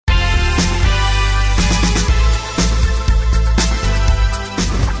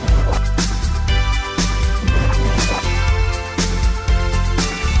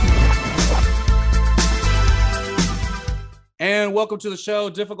welcome to the show,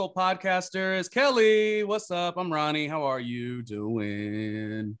 Difficult Podcasters. Kelly, what's up? I'm Ronnie. How are you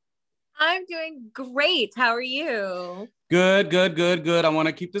doing? I'm doing great. How are you? Good. I want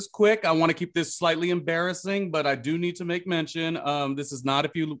to keep this quick. I want to keep this slightly embarrassing, but I do need to make mention. This is not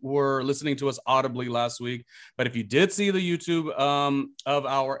if you were listening to us audibly last week, but if you did see the YouTube of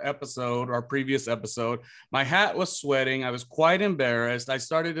our previous episode, my hat was sweating. I was quite embarrassed. I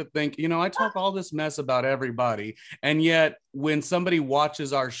started to think, I talk all this mess about everybody, and yet when somebody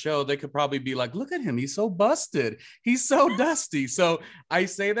watches our show, they could probably be like, look at him. He's so busted. He's so dusty. So I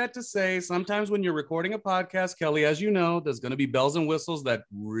say that to say sometimes when you're recording a podcast, Kelly, as you know, there's going to be bells and whistles that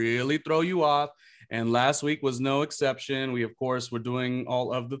really throw you off. And last week was no exception. We, of course, were doing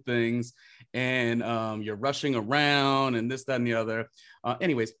all of the things and you're rushing around and this, that, and the other.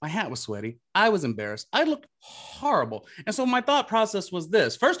 Anyways, my hat was sweaty. I was embarrassed. I looked horrible. And so my thought process was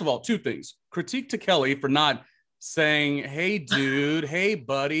this. First of all, two things. Critique to Kelly for not saying, hey, dude, hey,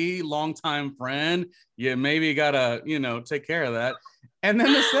 buddy, longtime friend, you maybe gotta, take care of that. And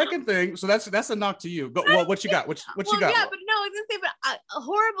then the second thing, so that's a knock to you. Go, well, what you got? What you got? Yeah, but no, I was gonna say, but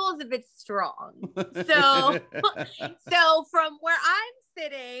horrible is a bit strong. So from where I'm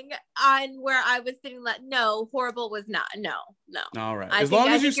sitting on where I was sitting, no, horrible was not. No. All right. I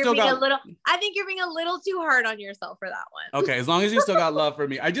think you're being a little too hard on yourself for that one. Okay, as long as you still got love for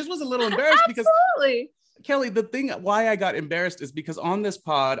me. I just was a little embarrassed because Kelly, the thing why I got embarrassed is because on this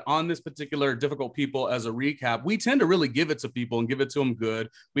pod, on this particular Difficult People as a recap, we tend to really give it to people and give it to them good.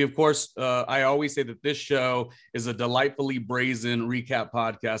 We, of course, I always say that this show is a delightfully brazen recap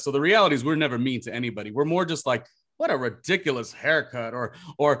podcast. So the reality is we're never mean to anybody. We're more just like, what a ridiculous haircut,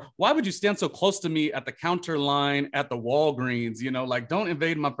 or why would you stand so close to me at the counter line at the Walgreens? Like, don't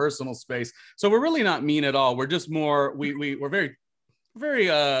invade my personal space. So we're really not mean at all. We're just more, we're very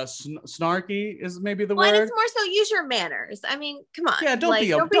snarky is maybe the word. And it's more so use your manners. I mean, come on. Yeah, don't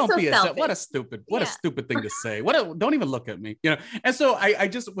be a what a stupid thing to say. Don't even look at me. And so I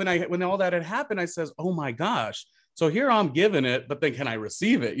just when all that had happened, I says, oh my gosh. So here I'm giving it, but then can I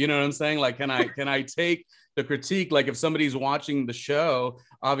receive it? You know what I'm saying? Like, can I take the critique? Like if somebody's watching the show,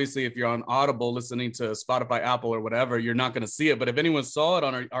 obviously if you're on Audible listening to Spotify, Apple, or whatever, you're not going to see it. But if anyone saw it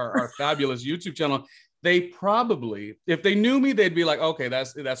on our fabulous YouTube channel, they probably, if they knew me, they'd be like, okay,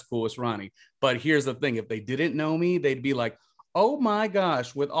 that's cool. It's Ronnie. But here's the thing. If they didn't know me, they'd be like, oh my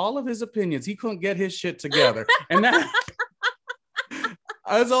gosh, with all of his opinions, he couldn't get his shit together. And that,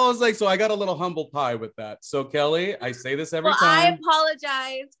 I was always like, so I got a little humble pie with that. So Kelly, I say this every time. I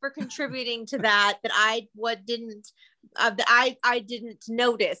apologize for contributing to that I didn't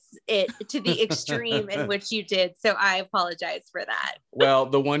notice it to the extreme in which you did. So I apologize for that. Well,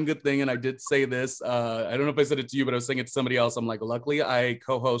 the one good thing, and I did say this, I don't know if I said it to you, but I was saying it to somebody else. I'm like, luckily I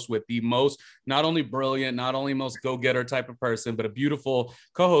co-host with the most, not only brilliant, not only most go-getter type of person, but a beautiful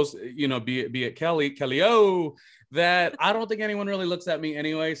co-host, be it Kelly O, that I don't think anyone really looks at me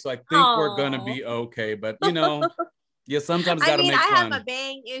anyway. So I think we're going to be okay. But, yeah, sometimes gotta make fun. I have my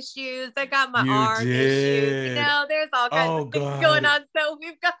bang issues. I got my arm issues. There's all kinds of things going on. So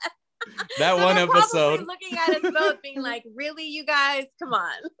we've got that one episode. Looking at us both, being like, "Really, you guys? Come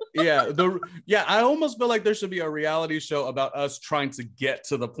on." Yeah. I almost feel like there should be a reality show about us trying to get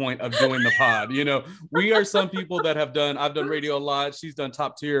to the point of doing the pod. We are some people that I've done radio a lot. She's done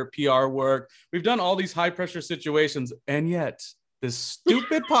top tier PR work. We've done all these high pressure situations, and yet this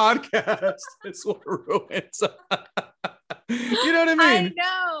stupid podcast is what ruins. You know what I mean?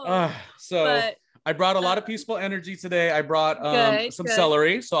 I know. But I brought a lot of peaceful energy today. I brought some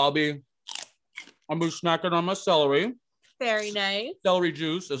celery, so I'll be snacking on my celery. Very nice. Celery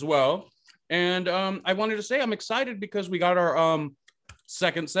juice as well. And I wanted to say I'm excited because we got our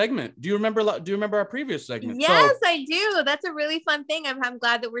second segment. Do you remember our previous segment? Yes, I do. That's a really fun thing. I'm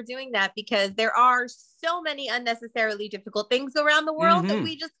glad that we're doing that because there are so many unnecessarily difficult things around the world that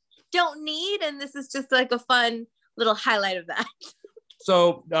we just don't need. And this is just like a fun little highlight of that.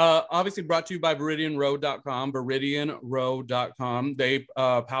 So obviously brought to you by ViridianRow.com, ViridianRow.com. They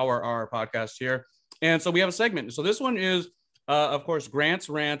power our podcast here. And so we have a segment. So this one is, of course, Grant's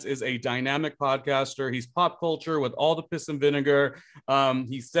Rants is a dynamic podcaster. He's pop culture with all the piss and vinegar.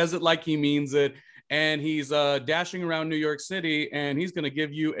 He says it like he means it. And he's dashing around New York City, and he's going to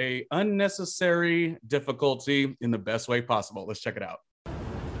give you a unnecessary difficulty in the best way possible. Let's check it out.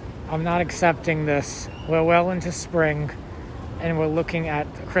 I'm not accepting this. We're well into spring, and we're looking at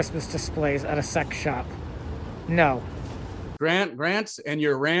Christmas displays at a sex shop. No. Grant, and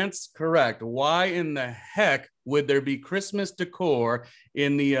your rant's correct. Why in the heck would there be Christmas decor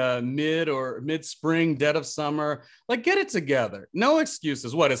in the mid-spring, dead of summer? Like, get it together. No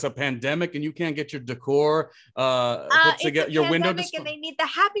excuses. What? It's a pandemic and you can't get your decor put together. Your window display. And they need the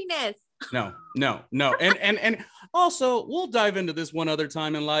happiness. No. And also, we'll dive into this one other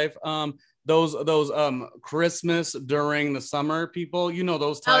time in life. Those Christmas during the summer people, you know,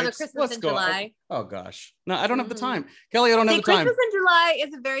 those types. Oh, the Christmas in July. Oh gosh, no, I don't have the time, Kelly. I don't have the time. Christmas in July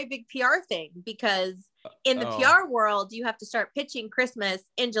is a very big PR thing because in the PR world, you have to start pitching Christmas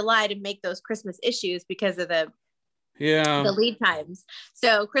in July to make those Christmas issues because of the lead times.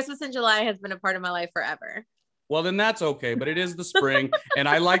 So Christmas in July has been a part of my life forever. Well, then that's okay, but it is the spring, and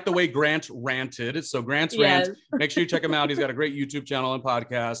I like the way Grant ranted. So Grant's rant, make sure you check him out. He's got a great YouTube channel and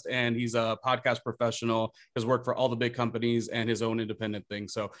podcast, and he's a podcast professional, has worked for all the big companies and his own independent thing.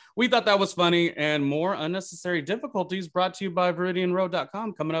 So we thought that was funny, and more unnecessary difficulties brought to you by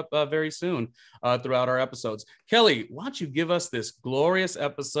ViridianRoad.com coming up very soon throughout our episodes. Kelly, why don't you give us this glorious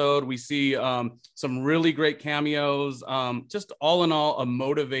episode? We see some really great cameos, just all in all, a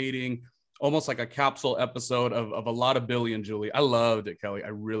motivating, almost like a capsule episode of a lot of Billy and Julie. I loved it, Kelly. I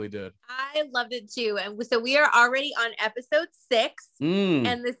really did. I loved it too. And so we are already on episode 6,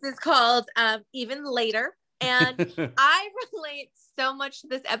 and this is called Even Later. And I relate so much to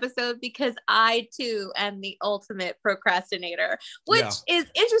this episode because I too am the ultimate procrastinator, which is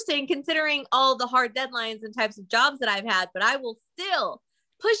interesting considering all the hard deadlines and types of jobs that I've had, but I will still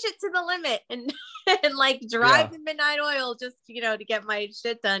push it to the limit and like drive the midnight oil just, you know, to get my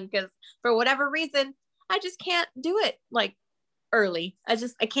shit done. Cause for whatever reason, I just can't do it like early. I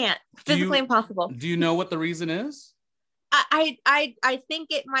can't. Physically impossible. Do you know what the reason is? I think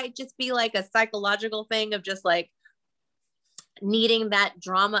it might just be like a psychological thing of just like needing that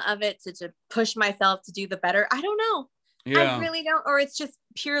drama of it to push myself to do the better. I don't know. I really don't, or it's just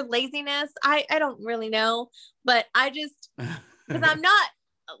pure laziness. I don't really know, but I just, because I'm not,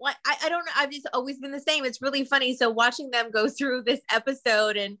 like I don't know, I've just always been the same. It's really funny. So watching them go through this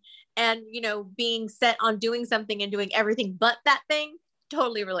episode and you know, being set on doing something and doing everything but that thing,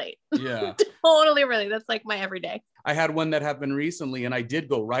 totally relate. Yeah. Totally relate. That's like my everyday. I had one that happened recently and I did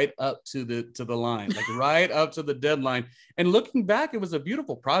go right up to the line, like right up to the deadline. And looking back, it was a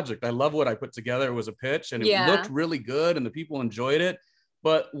beautiful project. I love what I put together. It was a pitch and it looked really good and the people enjoyed it.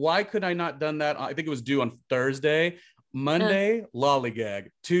 But why could I not done that? I think it was due on Thursday. Monday, lollygag.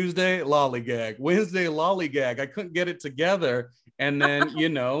 Tuesday, lollygag. Wednesday, lollygag. I couldn't get it together. And then, you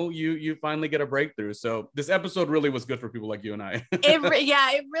know, you finally get a breakthrough. So this episode really was good for people like you and I.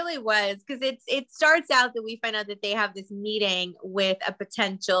 It really was. Because it starts out that we find out that they have this meeting with a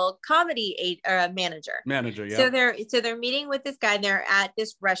potential comedy manager. Yeah. So they're meeting with this guy and they're at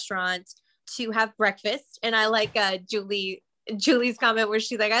this restaurant to have breakfast. And I like Julie's comment where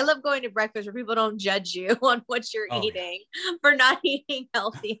she's like, I love going to breakfast where people don't judge you on what you're eating for not eating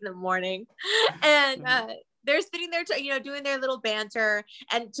healthy in the morning. And they're sitting there, doing their little banter.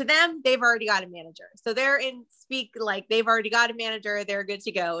 And to them, they've already got a manager. So they're like they've already got a manager. They're good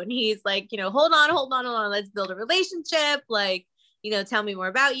to go. And he's like, hold on. Let's build a relationship. Like, tell me more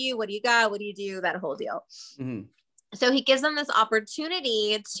about you. What do you got? What do you do? That whole deal. Mm-hmm. So he gives them this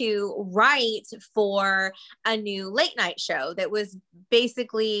opportunity to write for a new late night show that was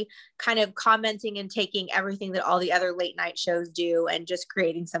basically kind of commenting and taking everything that all the other late night shows do and just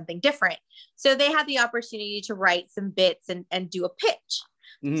creating something different. So they had the opportunity to write some bits and do a pitch.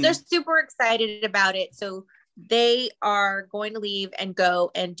 Mm-hmm. So they're super excited about it. So they are going to leave and go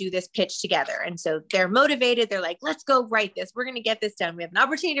and do this pitch together. And so they're motivated. They're like, let's go write this. We're going to get this done. We have an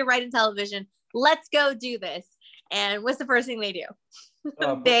opportunity to write in television. Let's go do this. And what's the first thing they do?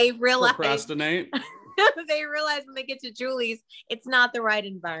 They realize procrastinate. They realize when they get to Julie's, it's not the right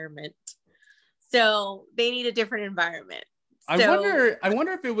environment. So they need a different environment. I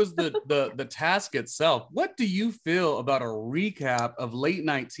wonder if it was the task itself. What do you feel about a recap of late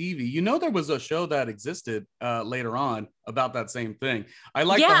night TV? There was a show that existed later on about that same thing. I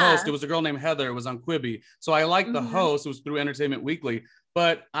like the host. It was a girl named Heather. It was on Quibi. So I like the host. It was through Entertainment Weekly.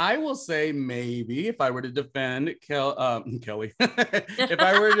 But I will say maybe if I were to defend Kelly, if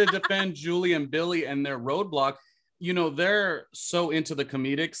I were to defend Julie and Billy and their roadblock, they're so into the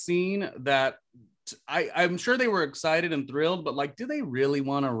comedic scene that I'm sure they were excited and thrilled, but like, do they really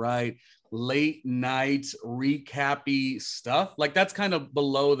want to write late night recappy stuff? Like that's kind of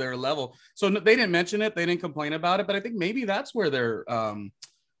below their level. So they didn't mention it. They didn't complain about it, but I think maybe that's where they're,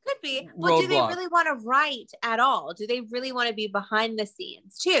 could be. But do they roadblock. really want to write at all? Do they really want to be behind the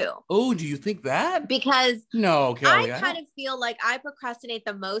scenes too? Oh, do you think that? Because no, Kelly, I kind of feel like I procrastinate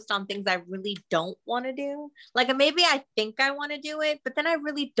the most on things I really don't want to do. Like maybe I think I want to do it, but then I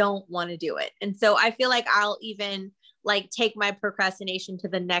really don't want to do it. And so I feel like I'll even like take my procrastination to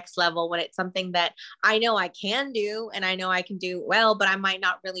the next level when it's something that I know I can do and I know I can do well, but I might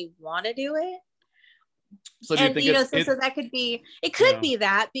not really want to do it. So do you think so that could be, it could be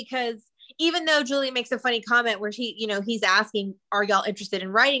that, because even though Julia makes a funny comment where he's asking, are y'all interested in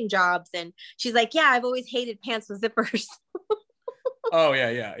writing jobs? And she's like, yeah, I've always hated pants with zippers. Oh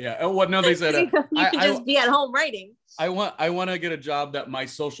yeah. Oh, what? No, they said you can just be at home writing. I want to get a job that my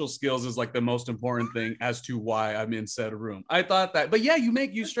social skills is like the most important thing as to why I'm in said room. I thought that, but yeah,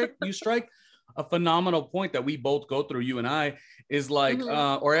 you strike a phenomenal point that we both go through. You and I is like,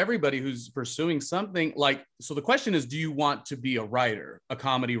 or everybody who's pursuing something like. So the question is, do you want to be a writer, a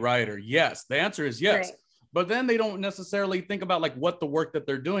comedy writer? Yes, the answer is yes. Right. But then they don't necessarily think about like what the work that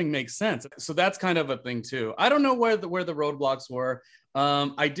they're doing makes sense. So that's kind of a thing too. I don't know where the roadblocks were.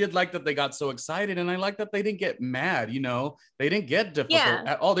 I did like that they got so excited, and I like that they didn't get mad. They didn't get difficult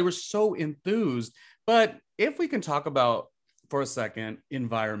at all. They were so enthused. But if we can talk about for a second,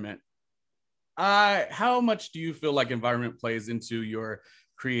 environment. How much do you feel like environment plays into your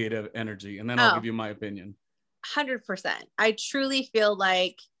creative energy? And then I'll give you my opinion. 100%. I truly feel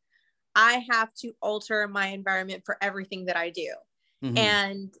like I have to alter my environment for everything that I do. Mm-hmm.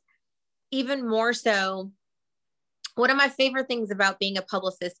 And even more so, one of my favorite things about being a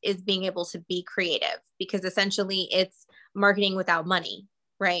publicist is being able to be creative, because essentially it's marketing without money,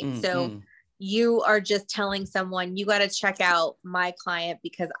 right? Mm-hmm. So you are just telling someone, you got to check out my client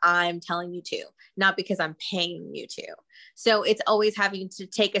because I'm telling you to, not because I'm paying you to. So it's always having to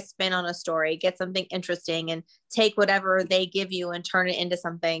take a spin on a story, get something interesting, and take whatever they give you and turn it into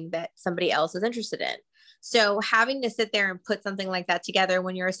something that somebody else is interested in. So having to sit there and put something like that together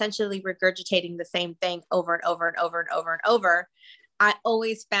when you're essentially regurgitating the same thing over and over and over and over and over, I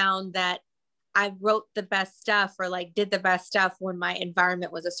always found that I wrote the best stuff or like did the best stuff when my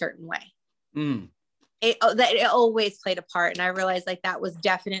environment was a certain way. It always played a part. And I realized like that was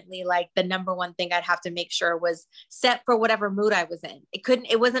definitely like the number one thing I'd have to make sure was set for whatever mood I was in.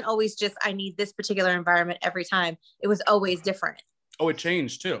 It wasn't always just, I need this particular environment every time. It was always different. Oh, it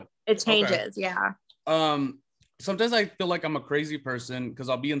changed too. It changes. Okay. Yeah. Sometimes I feel like I'm a crazy person because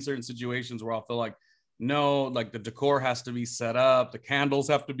I'll be in certain situations where I'll feel like, no, like the decor has to be set up, the candles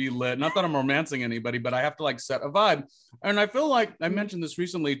have to be lit. Not that I'm romancing anybody, but I have to like set a vibe. And I feel like I mentioned this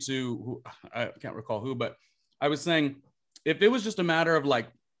recently to I can't recall who, but I was saying if it was just a matter of like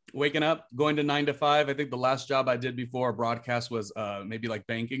waking up, going to 9 to 5, I think the last job I did before broadcast was maybe like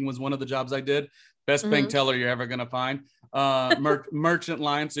banking was one of the jobs I did. Best bank teller you're ever gonna find. Merchant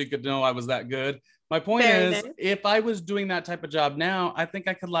line, so you could know I was that good. My point is, if I was doing that type of job now, I think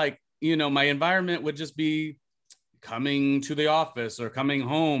I could like, my environment would just be coming to the office or coming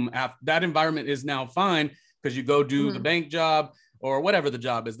home. That environment is now fine because you go do the bank job or whatever the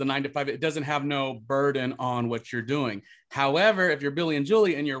job is, the 9 to 5. It doesn't have no burden on what you're doing. However, if you're Billy and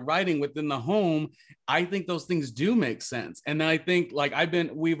Julie and you're writing within the home, I think those things do make sense. And then I think like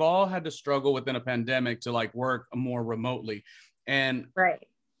we've all had to struggle within a pandemic to like work more remotely. And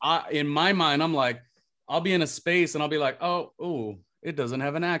in my mind, I'm like, I'll be in a space and I'll be like, oh, it doesn't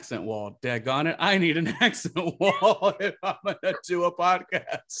have an accent wall. Daggone it. I need an accent wall if I'm going to do a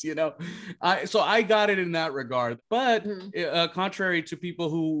podcast, So I got it in that regard. But contrary to people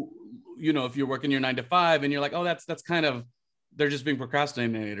who, if you're working your 9 to 5 and you're like, oh, that's kind of, they're just being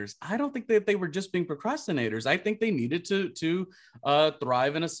procrastinators. I don't think that they were just being procrastinators. I think they needed to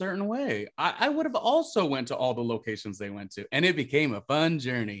thrive in a certain way. I would have also went to all the locations they went to, and it became a fun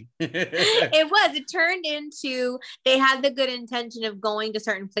journey. It turned into, they had the good intention of going to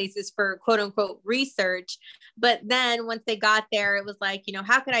certain places for quote unquote research. But then once they got there, it was like,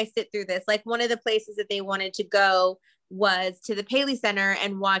 how could I sit through this? Like one of the places that they wanted to go was to the Paley Center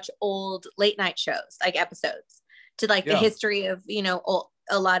and watch old late night shows, like episodes. To like the history of,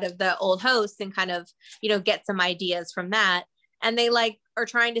 a lot of the old hosts and kind of, get some ideas from that. And they like are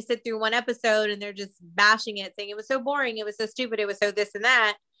trying to sit through one episode and they're just bashing it, saying it was so boring. It was so stupid. It was so this and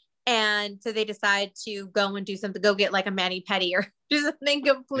that. And so they decide to go and do something, go get like a mani-pedi or do something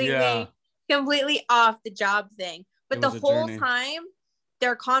completely off the job thing. But the whole time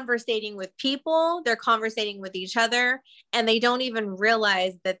they're conversating with people, they're conversating with each other, and they don't even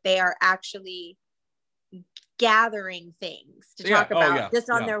realize that they are actually gathering things to talk about just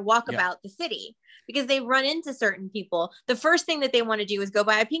on their walkabout the city, because they run into certain people. The first thing that they want to do is go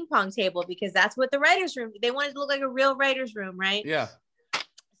buy a ping pong table because that's what the writer's room, they want it to look like a real writer's room, right? Yeah.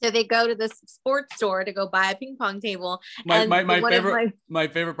 So they go to this sports store to go buy a ping pong table. My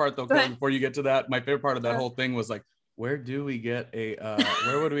favorite part though, before you get to that, my favorite part of that whole thing was like, where do we get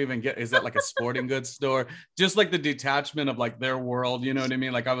where would we even get? Is that like a sporting goods store? Just like the detachment of like their world, you know what I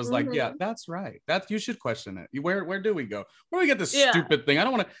mean? Like I was like, yeah, that's right. You should question it. Where do we go? Where do we get this stupid thing? I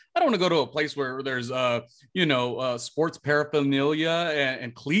don't want to go to a place where there's sports paraphernalia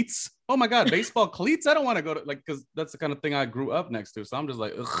and cleats. Oh my God, baseball cleats. I don't want to go to because that's the kind of thing I grew up next to. So I'm just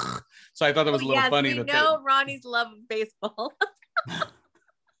like, ugh. So I thought that was a little funny. We know Ronnie's love of baseball.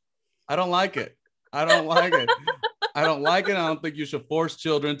 I don't like it. I don't like it. I don't think you should force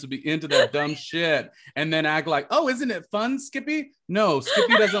children to be into that dumb shit and then act like, oh, isn't it fun, Skippy? No,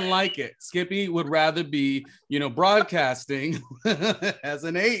 Skippy doesn't like it. Skippy would rather be, broadcasting as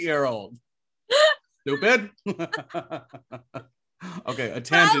an 8-year-old. Stupid. Okay, a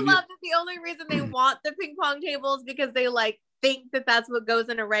tangent. I love that the only reason they want the ping pong table is because they think that that's what goes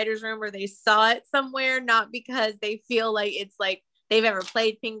in a writer's room or they saw it somewhere, not because they feel like it's like they've ever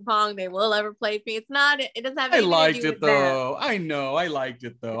played ping pong, they will ever play ping. It's not. It doesn't have anything to do with though. That. I know. I liked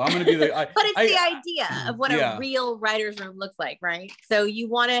it though. I'm gonna be the. But it's the idea of what a real writer's room looks like, right? So you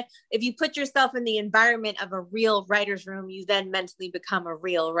want to, if you put yourself in the environment of a real writer's room, you then mentally become a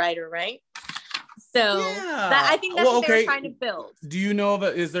real writer, right? So I think that's what they're trying to build. Do you know of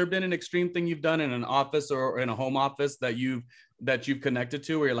has there been an extreme thing you've done in an office or in a home office that you've connected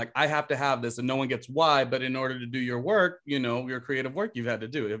to where you're like, I have to have this and no one gets why, but in order to do your work, your creative work, you've had to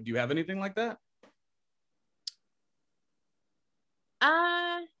do it. Do you have anything like that?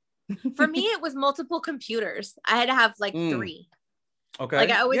 For me, it was multiple computers. I had to have 3. Okay.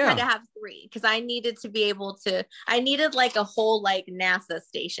 Like I always had to have 3 because I needed to be able to. I needed like a whole NASA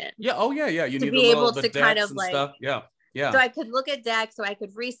station. Yeah. Oh yeah. Yeah. You need to be able to kind of stuff. Yeah. Yeah. So I could look at decks, so I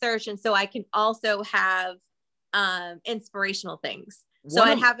could research, and so I can also have inspirational things. So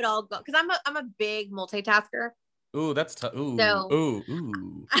I'd have it all go because I'm a big multitasker. Ooh, that's tough. Ooh. So,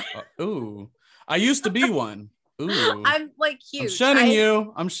 ooh. I used to be one. Ooh. I'm huge.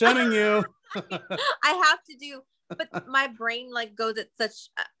 I'm shunning you. I have to do. But my brain goes at such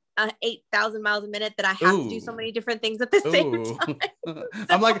 8,000 miles a minute that I have to do so many different things at the same time. So,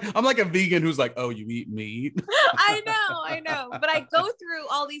 I'm like a vegan who's like, oh, you eat meat. I know. But I go through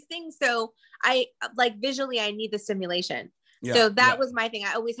all these things. So I visually, I need the stimulation. Yeah, so that was my thing.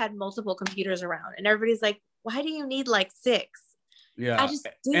 I always had multiple computers around and everybody's like, why do you need 6? Yeah. I just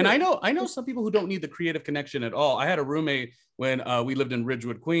do. And I know some people who don't need the creative connection at all. I had a roommate when we lived in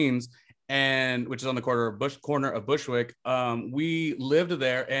Ridgewood, Queens, and which is on the corner of Bushwick. We lived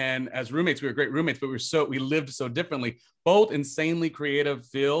there, and as roommates, we were great roommates, but we lived so differently, both insanely creative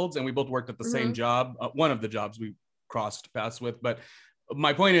fields, and we both worked at the same job. One of the jobs we crossed paths with, but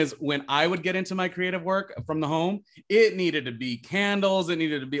my point is, when I would get into my creative work from the home, it needed to be candles, it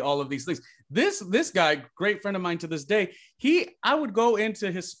needed to be all of these things. This guy, great friend of mine to this day, I would go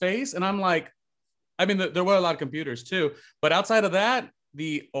into his space, and I'm like, I mean, there were a lot of computers too, but outside of that,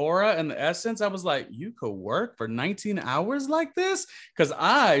 the aura and the essence, I was like, you could work for 19 hours like this? Because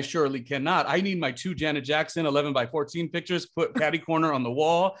I surely cannot. I need my 2 Janet Jackson 11x14 pictures, put catty corner on the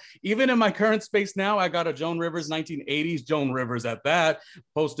wall. Even in my current space now, I got a Joan Rivers 1980s, Joan Rivers at that,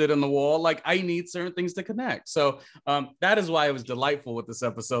 posted on the wall. I need certain things to connect. So that is why it was delightful with this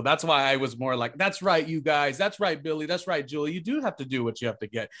episode. That's why I was more like, that's right, you guys. That's right, Billy. That's right, Julie. You do have to do what you have to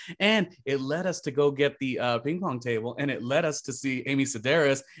get. And it led us to go get the ping pong table, and it led us to see Amy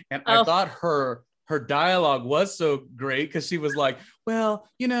Sedaris, and I thought her dialogue was so great because she was like, well,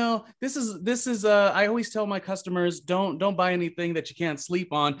 this is I always tell my customers, don't buy anything that you can't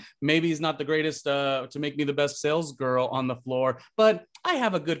sleep on. Maybe he's not the greatest to make me the best sales girl on the floor, but I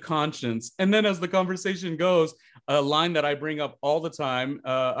have a good conscience. And then as the conversation goes, a line that I bring up all the time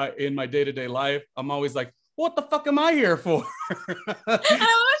in my day-to-day life, I'm always like, what the fuck am I here for? I love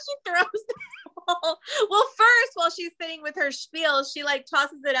she throws well, first, while she's sitting with her spiel, she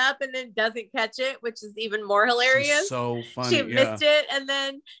tosses it up and then doesn't catch it, which is even more hilarious. She's so funny. She missed it, and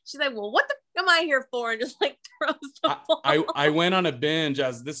then she's like, well, what the am I here for? And just throws the ball. I went on a binge,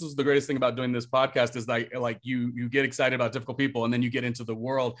 as this is the greatest thing about doing this podcast is you get excited about difficult people and then you get into the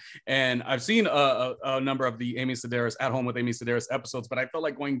world. And I've seen a number of the Amy Sedaris At Home with Amy Sedaris episodes, but I felt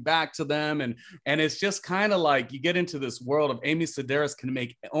like going back to them and it's just kind of you get into this world of Amy Sedaris can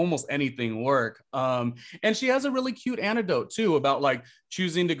make almost anything work. And she has a really cute anecdote too about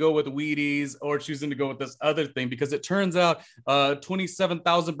choosing to go with Wheaties or choosing to go with this other thing, because it turns out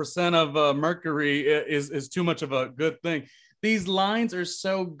 27,000% of mercury is too much of a good thing. These lines are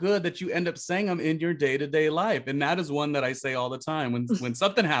so good that you end up saying them in your day-to-day life. And that is one that I say all the time when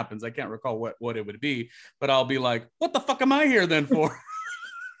something happens. I can't recall what it would be, but I'll be like, what the fuck am I here then for?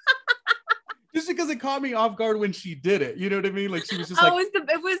 Just because it caught me off guard when she did it. You know what I mean? Like she was just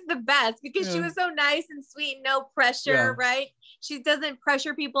it was the best because she was so nice and sweet, no pressure, right? She doesn't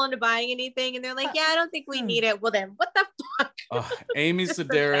pressure people into buying anything. And they're like, yeah, I don't think we need it. Well then, what the fuck? Amy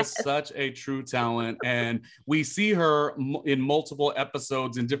Sedaris, such a true talent. And we see her in multiple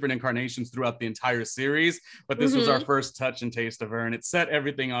episodes in different incarnations throughout the entire series. But this was our first touch and taste of her. And it set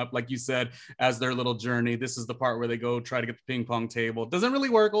everything up, like you said, as their little journey. This is the part where they go try to get the ping pong table. It doesn't really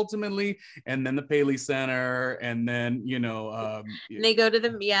work ultimately. And then the Paley Center. And then, they go to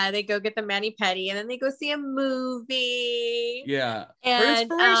they go get the mani-pedi. And then they go see a movie. Yeah, and,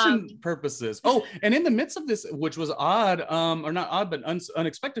 for inspiration purposes. Oh, and in the midst of this, which was odd, or not odd, but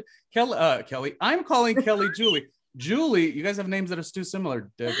unexpected, Kelly, I'm calling Kelly Julie. Julie, you guys have names that are too similar.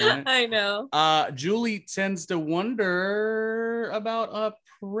 I know. Julie tends to wonder about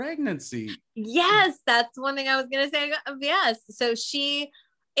pregnancy. Yes, that's one thing I was going to say. Yes. So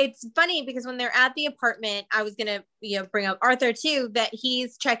it's funny because when they're at the apartment, I was going to, bring up Arthur too, that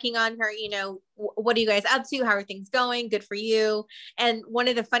he's checking on her, what are you guys up to? How are things going? Good for you. And one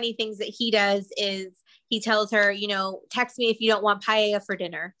of the funny things that he does is he tells her, text me if you don't want paella for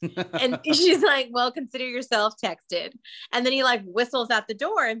dinner. And she's like, well, consider yourself texted. And then he like whistles out the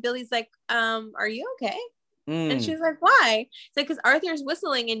door and Billy's like, are you okay? And she's like, why? It's like, because Arthur's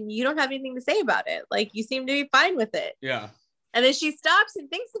whistling and you don't have anything to say about it. Like you seem to be fine with it. Yeah. And then she stops and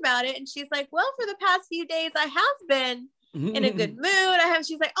thinks about it. And she's like, well, for the past few days, I have been in a good mood.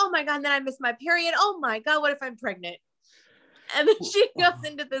 She's like, oh my God, and then I missed my period. Oh my God, what if I'm pregnant? And then she goes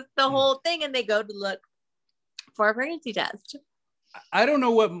into the whole thing and they go to look for a pregnancy test. I don't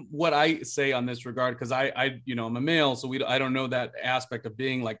know what I say on this regard because I'm a male, so I don't know that aspect of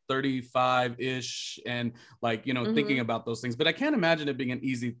being like 35-ish and like thinking about those things. But I can't imagine it being an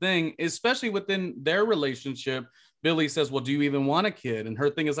easy thing, especially within their relationship. Billy says, well, do you even want a kid? And her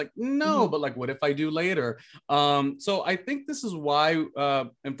thing is like, no, but like, what if I do later? So I think this is why,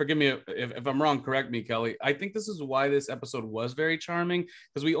 and forgive me if I'm wrong, correct me, Kelly. I think this is why this episode was very charming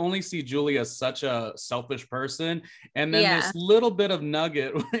because we only see Julie as such a selfish person. And then this little bit of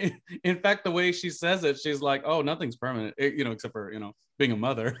nugget, in fact, the way she says it, she's like, oh, nothing's permanent, except for, being a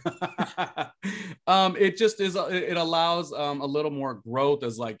mother. It just is, it allows a little more growth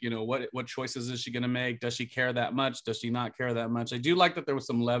as like, what choices is she going to make? Does she care that much? Does she not care that much? I do like that there was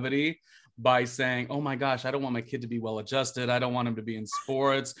some levity by saying, oh my gosh, I don't want my kid to be well adjusted. I don't want him to be in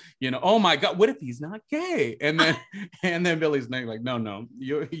sports. Oh my God, what if he's not gay? And then Billy's like, no,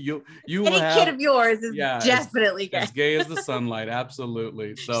 you any kid of yours is definitely gay. As gay as the sunlight,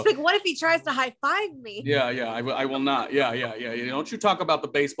 absolutely. So she's like, what if he tries to high five me? Yeah, I will not. Yeah. Don't you talk about the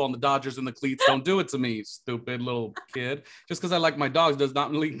baseball and the Dodgers and the cleats. Don't do it to me, stupid little kid. Just because I like my dogs does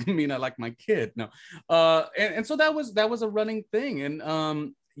not mean I like my kid. No. And so that was a running thing. And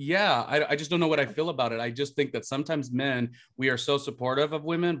I just don't know what I feel about it. I just think that sometimes men, we are so supportive of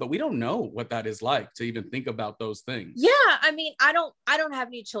women, but we don't know what that is like to even think about those things. Yeah. I mean, I don't have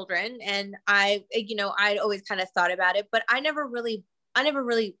any children and I'd always kind of thought about it, but I never really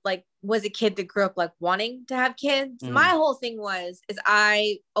like was a kid that grew up like wanting to have kids. My whole thing is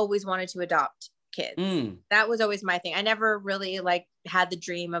I always wanted to adopt kids. That was always my thing. I never really like had the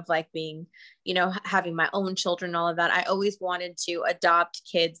dream of like being, having my own children, all of that. I always wanted to adopt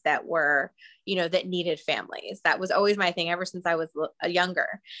kids that were, that needed families. That was always my thing ever since I was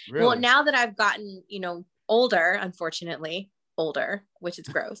younger. Really? Well, now that I've gotten, older, unfortunately, which is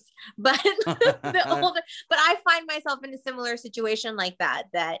gross, but but I find myself in a similar situation like that,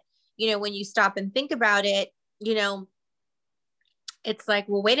 when you stop and think about it, it's like,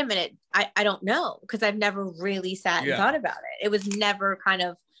 well, wait a minute. I don't know. Cause I've never really sat and thought about it. It was never kind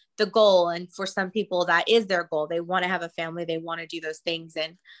of the goal. And for some people that is their goal. They want to have a family. They want to do those things.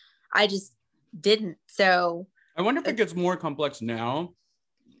 And I just didn't. So I wonder if it gets more complex now.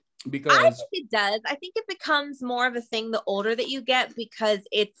 Because I think it does. I think it becomes more of a thing the older that you get because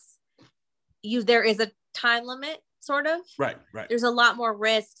there is a time limit sort of. Right. There's a lot more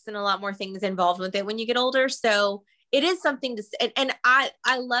risks and a lot more things involved with it when you get older. So it is something to, and I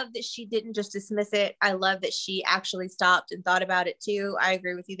love that she didn't just dismiss it. I love that she actually stopped and thought about it too. I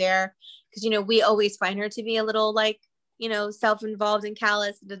agree with you there. Cause we always find her to be a little like, self-involved and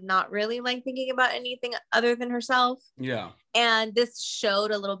callous, did not really like thinking about anything other than herself. Yeah. And this showed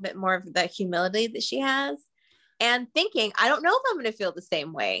a little bit more of the humility that she has and thinking, I don't know if I'm going to feel the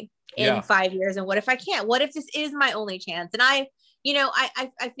same way in 5 years. And what if I can't? What if this is my only chance? And I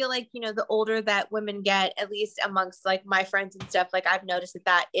feel like, the older that women get, at least amongst like my friends and stuff, like I've noticed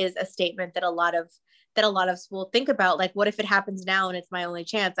that is a statement that a lot of us will think about. Like, what if it happens now and it's my only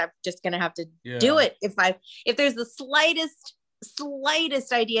chance? I'm just going to have to do it. If there's the slightest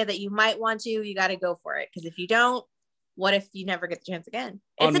slightest idea that you might want to, you got to go for it. Because if you don't, what if you never get the chance again?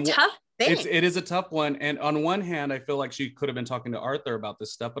 It's a tough thing. It is a tough one. And on one hand, I feel like she could have been talking to Arthur about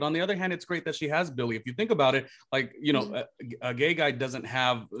this stuff. But on the other hand, it's great that she has Billy. If you think about it, like, you know, a gay guy doesn't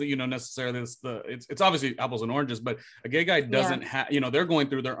have, you know, necessarily it's obviously apples and oranges, but a gay guy doesn't have, you know, they're going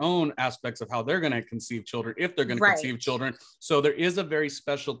through their own aspects of how they're going to conceive children, if they're going to conceive children. So there is a very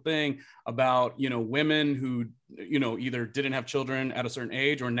special thing about, you know, women who, you know, either didn't have children at a certain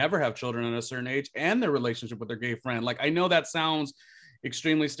age or never have children at a certain age, and their relationship with their gay friend. Like, I know that sounds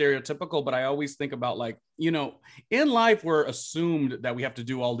extremely stereotypical, but I always think about, like, you know, in life, we're assumed that we have to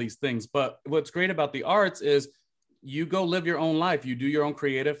do all these things. But what's great about the arts is you go live your own life. You do your own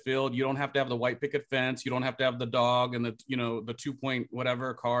creative field. You don't have to have the white picket fence. You don't have to have the dog and the, you know, the 2-point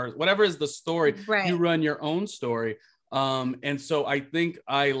whatever cars, whatever is the story. Right. You run your own story. And so I think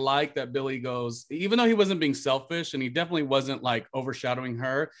I like that Billy goes, even though he wasn't being selfish and he definitely wasn't like overshadowing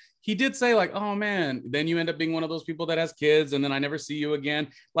her, he did say like, oh man, then you end up being one of those people that has kids and then I never see you again.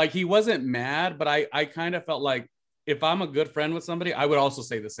 Like, he wasn't mad, but I kind of felt like if I'm a good friend with somebody, I would also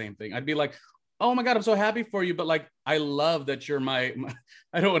say the same thing. I'd be like, oh my God, I'm so happy for you. But like, I love that you're my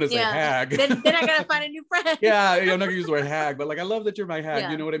I don't want to say hag. Then I gotta find a new friend. Yeah, I'm not gonna use the word hag, but like, I love that you're my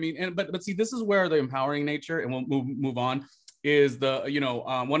hag. You know what I mean? And but see, this is where the empowering nature, and we'll move on, is the, you know,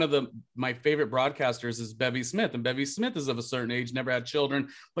 one of my favorite broadcasters is Bevy Smith, and Bevy Smith is of a certain age, never had children,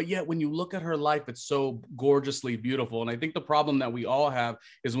 but yet when you look at her life, it's so gorgeously beautiful. And I think the problem that we all have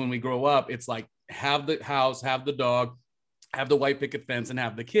is when we grow up, it's like, have the house, have the dog, have the white picket fence, and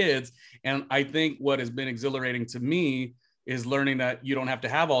have the kids. And I think what has been exhilarating to me is learning that you don't have to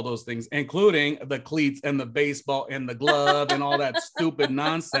have all those things, including the cleats and the baseball and the glove and all that stupid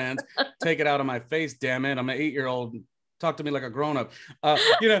nonsense. Take it out of my face, damn it. I'm an 8-year-old. Talk to me like a grown-up.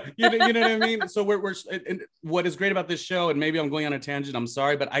 You know what I mean? So and what is great about this show, and maybe I'm going on a tangent, I'm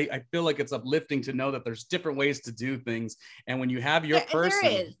sorry, but I feel like it's uplifting to know that there's different ways to do things. And when you have your person,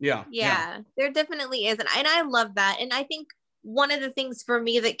 there is. Yeah, there definitely is. And I love that. And I think one of the things for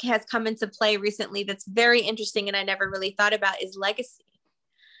me that has come into play recently that's very interesting and I never really thought about is legacy.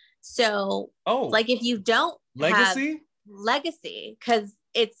 So like, if you don't legacy, because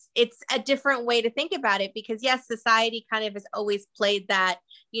it's a different way to think about it, because yes, society kind of has always played that,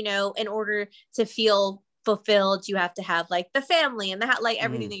 you know, in order to feel fulfilled, you have to have like the family and that, like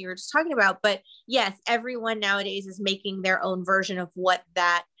everything that you were just talking about. But yes, everyone nowadays is making their own version of what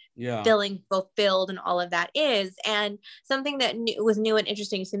that feeling fulfilled and all of that is. And something that was new and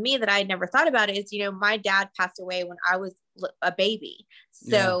interesting to me that I had never thought about is, you know, my dad passed away when I was a baby.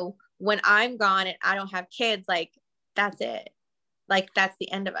 So when I'm gone and I don't have kids, like, that's it. Like, that's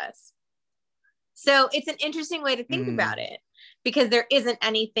the end of us. So it's an interesting way to think about it, because there isn't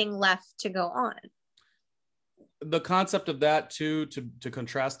anything left to go on. The concept of that too, to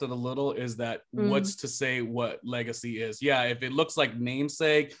contrast it a little, is that what's to say what legacy is? Yeah, if it looks like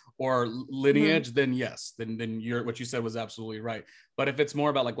namesake or lineage, then yes, then what you said was absolutely right. But if it's more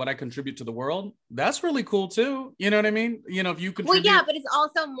about like what I contribute to the world, that's really cool too. You know what I mean? You know, if you contribute. Well, yeah, but it's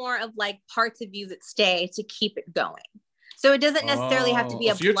also more of like parts of you that stay to keep it going. So it doesn't necessarily have to be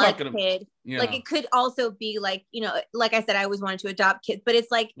a blood kid. Like, it could also be like, you know, like I said, I always wanted to adopt kids, but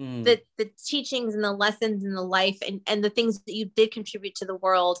it's like the teachings and the lessons in the life and the things that you did contribute to the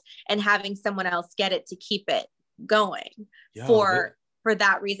world, and having someone else get it to keep it going for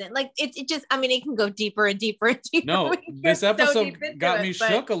that reason. Like, it just, I mean, it can go deeper and deeper and deeper. No, this episode got me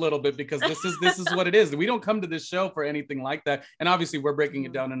shook a little bit, because this is what it is. We don't come to this show for anything like that. And obviously we're breaking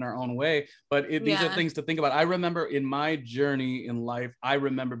it down in our own way, but these are things to think about. I remember in my journey in life, I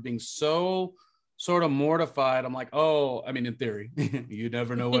remember being so sort of mortified. I'm like, oh, I mean, in theory, you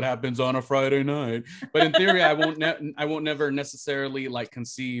never know what happens on a Friday night, but in theory, I won't never necessarily like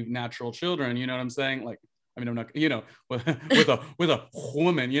conceive natural children. You know what I'm saying? Like, I mean, I'm not, you know, with a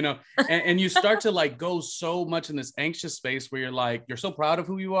woman, you know, and you start to like go so much in this anxious space where you're like, you're so proud of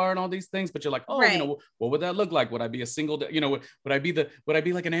who you are and all these things, but you're like, oh, you know, what would that look like? Would I be a single, you know, would I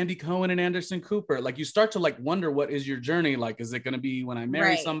be like an Andy Cohen and Anderson Cooper? Like, you start to like wonder, what is your journey like? Is it going to be when I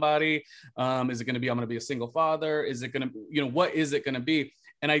marry somebody? Is it going to be, I'm going to be a single father? Is it going to, you know, what is it going to be?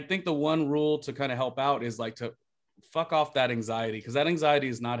 And I think the one rule to kind of help out is like to fuck off that anxiety, because that anxiety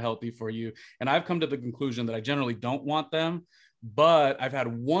is not healthy for you. And I've come to the conclusion that I generally don't want them, but I've had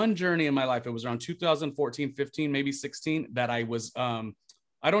one journey in my life. It was around 2014, 15, maybe 16, that I was, I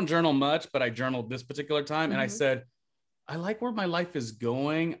don't journal much, but I journaled this particular time. And I said, I like where my life is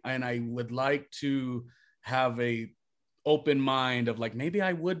going, and I would like to have a open mind of like, maybe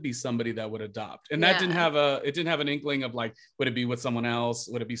I would be somebody that would adopt. And that didn't have an inkling of like, would it be with someone else?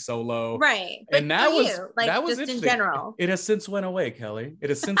 Would it be solo? Right. But and that was, like, that was just in general. It has since went away, Kelly. It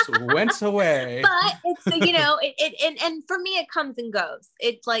has since went away. But it's, you know, and for me, it comes and goes.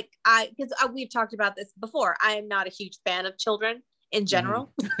 It's like, because we've talked about this before. I am not a huge fan of children in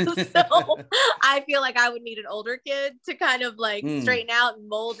general. So I feel like I would need an older kid to kind of like straighten out and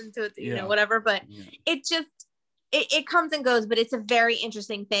mold into it, you know, whatever. But it just, it comes and goes, but it's a very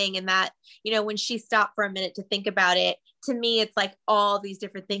interesting thing in that, you know, when she stopped for a minute to think about it, to me, it's like all these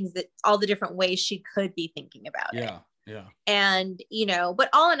different things all the different ways she could be thinking about it. Yeah. And, you know, but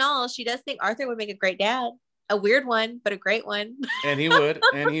all in all, she does think Arthur would make a great dad. A weird one, but a great one. And he would.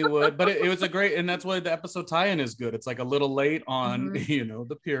 But it was a great, and that's why the episode tie-in is good. It's like a little late on, you know,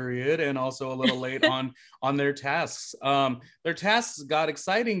 the period, and also a little late on their tasks. Their tasks got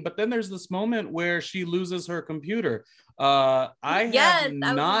exciting, but then there's this moment where she loses her computer. I have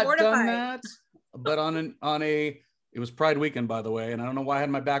not done that, but it was Pride weekend, by the way, and I don't know why I had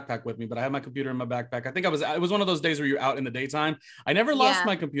my backpack with me, but I had my computer in my backpack. I think it was one of those days where you're out in the daytime. I never lost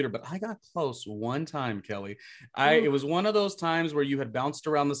my computer, but I got close one time, Kelly. It was one of those times where you had bounced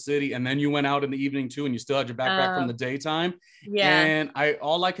around the city and then you went out in the evening too, and you still had your backpack from the daytime. Yeah. And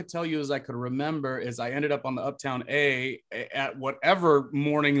all I could tell you is I could remember is I ended up on the Uptown A at whatever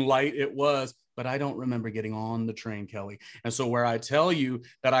morning light it was, but I don't remember getting on the train, Kelly. And so where I tell you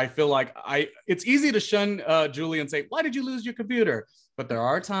that I feel like it's easy to shun Julie and say, why did you lose your computer? But there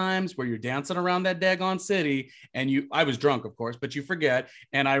are times where you're dancing around that daggone city and I was drunk, of course, but you forget.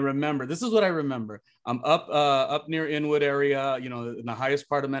 And I remember, this is what I remember. I'm up near Inwood area, you know, in the highest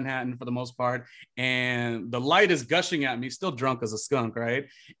part of Manhattan for the most part. And the light is gushing at me, still drunk as a skunk, right?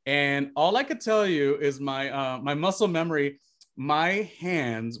 And all I could tell you is my muscle memory. My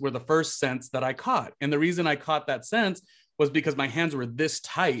hands were the first sense that I caught. And the reason I caught that sense was because my hands were this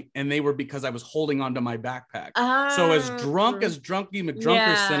tight, and they were because I was holding onto my backpack. So as Drunky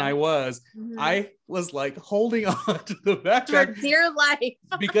McDrunkerson I was, I was like holding on to the backpack for dear life.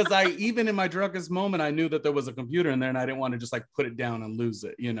 Because even in my drunkest moment, I knew that there was a computer in there and I didn't want to just like put it down and lose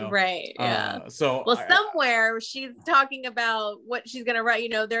it, you know? Right. Yeah. Somewhere she's talking about what she's going to write, you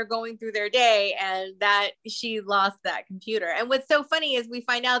know, they're going through their day and that she lost that computer. And what's so funny is we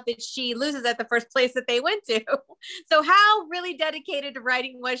find out that she loses at the first place that they went to. So how really dedicated to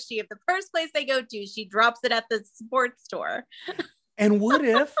writing was she? If the first place they go to, she drops it at the sports store. And what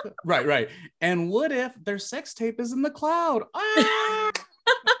if, right. And what if their sex tape is in the cloud? Ah!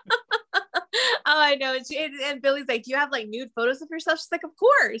 Oh, I know. And Billy's like, do you have like nude photos of yourself? She's like, of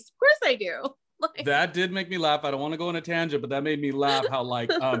course I do. Like, that did make me laugh. I don't want to go on a tangent, but that made me laugh how like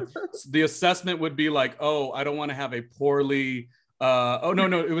the assessment would be like, oh, I don't want to have a poorly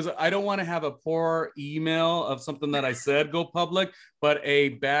it was I don't want to have a poor email of something that I said go public, but a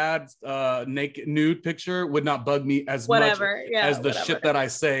bad naked nude picture would not bug me as much as the shit that I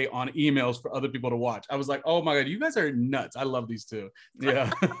say on emails for other people to watch. I was like, oh my god, you guys are nuts. I love these two.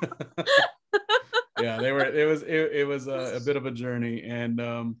 Yeah. Yeah, it was a bit of a journey. And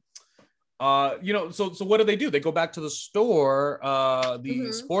you know, so what do? They go back to the store,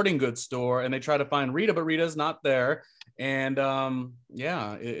 the sporting goods store, and they try to find Rita, but Rita's not there. And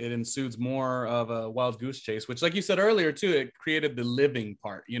it ensues more of a wild goose chase, which, like you said earlier too, it created the living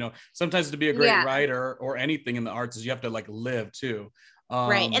part. You know, sometimes to be a great writer or anything in the arts is you have to like live too.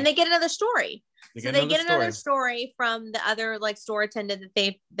 Right. And they get another story. They get another story from the other like store attendant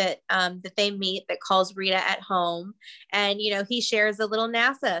that they meet that calls Rita at home. And, you know, he shares a little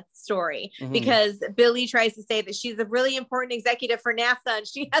NASA story because Billy tries to say that she's a really important executive for NASA and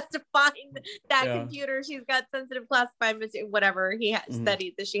she has to find that computer. She's got sensitive classified material, whatever he had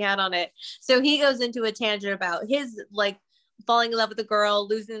studied that she had on it. So he goes into a tangent about his like falling in love with a girl,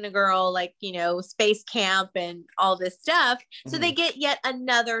 losing a girl, like, you know, space camp and all this stuff. So they get yet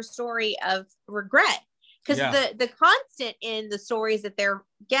another story of regret because the constant in the stories that they're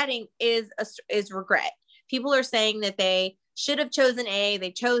getting is regret. People are saying that they should have chosen A,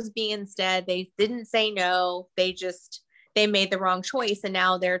 they chose B instead. They didn't say no. They made the wrong choice. And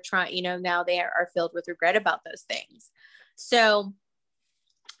now they're trying, you know, now they are filled with regret about those things. So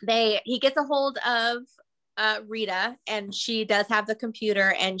he gets a hold of Rita, and she does have the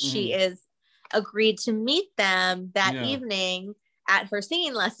computer, and she is agreed to meet them that evening at her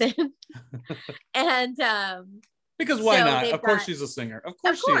singing lesson. And because why not? Of course she's a singer. Of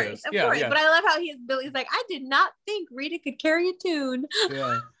course she is. Of course. But I love how Billy's like, I did not think Rita could carry a tune.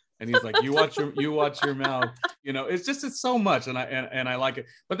 Yeah. And he's like, you watch your mouth. You know, it's so much, and I like it.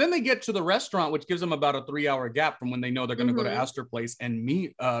 But then they get to the restaurant, which gives them about a 3-hour gap from when they know they're going to go to Astor Place and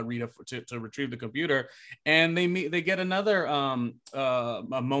meet Rita to retrieve the computer. And they get another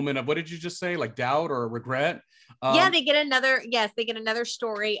a moment of, what did you just say, like doubt or regret? They get another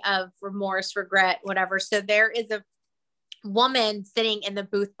story of remorse, regret, whatever. So there is a woman sitting in the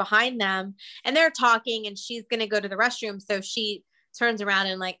booth behind them, and they're talking, and she's going to go to the restroom. So she turns around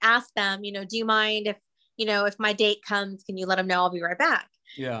and like asks them, do you mind if my date comes, can you let him know I'll be right back?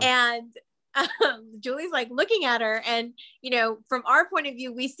 Yeah. And Julie's like looking at her, and from our point of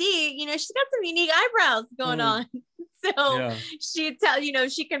view, we see she's got some unique eyebrows going on. So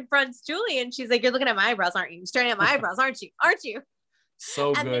she confronts Julie, and she's like, you're looking at my eyebrows, aren't you? You're staring at my eyebrows, aren't you?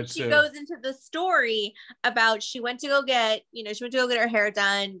 So and good. Then she goes into the story about she went to go get her hair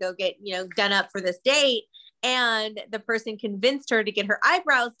done, go get done up for this date, and the person convinced her to get her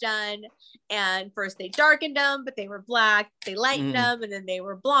eyebrows done. And first they darkened them, but they were black. They lightened them, and then they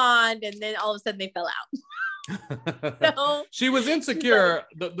were blonde, and then all of a sudden they fell out. So she was insecure.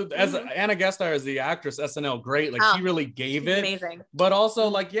 As Anna Gasteyer as the actress, SNL, great. Like she really gave it. Amazing. But also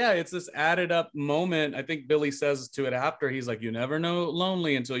like, it's this added up moment. I think Billy says to it after, he's like, you never know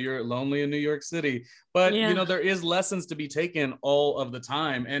lonely until you're lonely in New York City. But there is lessons to be taken all of the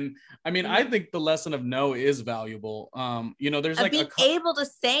time. And I mean, I think the lesson of no is valuable. There's like being able to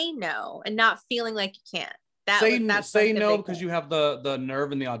say no and not feeling like you can't. Say no because you have the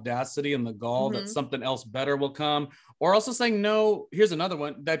nerve and the audacity and the gall that something else better will come, or also saying no. Here's another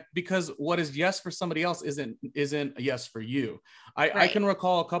one, that because what is yes for somebody else isn't yes for you. I can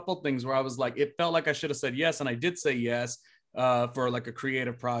recall a couple things where I was like, it felt like I should have said yes, and I did say yes for like a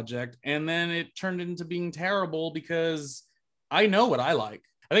creative project, and then it turned into being terrible because I know what I like.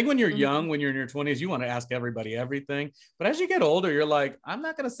 I think when you're young, when you're in your 20s, you want to ask everybody everything. But as you get older, you're like, I'm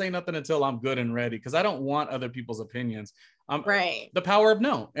not going to say nothing until I'm good and ready, because I don't want other people's opinions. The power of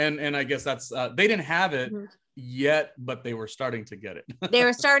no. And I guess that's, they didn't have it yet, but they were starting to get it. They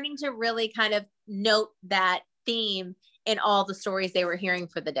were starting to really kind of note that theme in all the stories they were hearing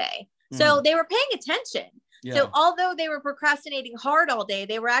for the day. So they were paying attention. Yeah. So although they were procrastinating hard all day,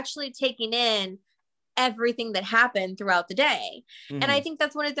 they were actually taking in everything that happened throughout the day. And I think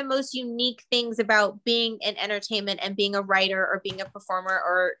that's one of the most unique things about being in entertainment and being a writer or being a performer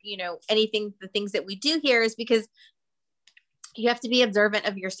or, anything, the things that we do here, is because you have to be observant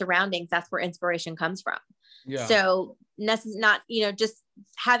of your surroundings. That's where inspiration comes from. Yeah. So not, just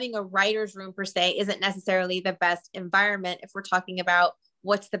having a writer's room per se isn't necessarily the best environment if we're talking about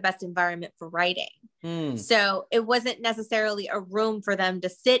what's the best environment for writing. So it wasn't necessarily a room for them to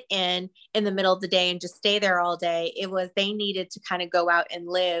sit in the middle of the day and just stay there all day. It was, they needed to kind of go out and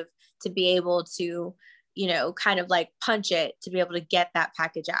live to be able to, kind of like punch it, to be able to get that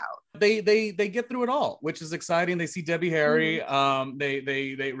package out. They get through it all, which is exciting. They see Debbie Harry. Rita. Well, we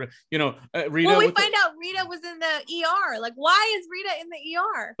find out Rita was in the ER. Like, why is Rita in the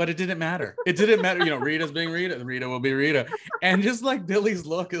ER? But it didn't matter. It didn't matter. Rita's being Rita. Rita will be Rita. And just like Billy's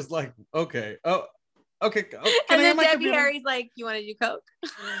look is like, okay. Oh, okay. And then Debbie Harry's like, you want to do coke?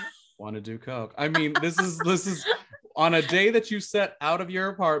 Want to do coke? I mean, this is on a day that you set out of your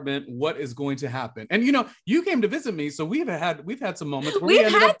apartment, what is going to happen? And you came to visit me, so we've had some moments where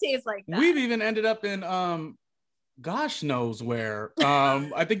we've had days like that. We've even ended up in gosh knows where.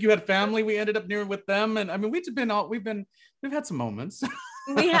 I think you had family. We ended up near with them, and I mean we've had some moments.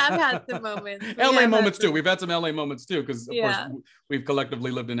 We have had some moments. LA moments too. We've had some LA moments too, because of course we've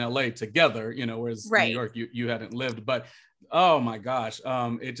collectively lived in LA together, whereas New York you hadn't lived. But oh my gosh,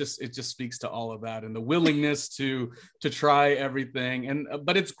 it just speaks to all of that and the willingness to try everything. And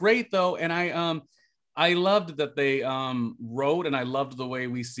but it's great though, and I loved that they wrote, and I loved the way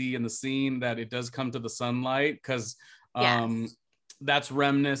we see in the scene that it does come to the sunlight, because that's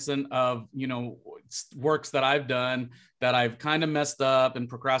reminiscent of works that I've done that I've kind of messed up and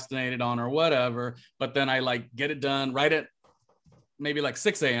procrastinated on or whatever, but then I like get it done right at maybe like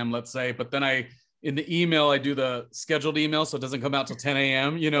 6 a.m. let's say, but then in the email I do the scheduled email so it doesn't come out till 10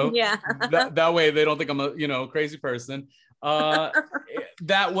 a.m. That way they don't think I'm a crazy person.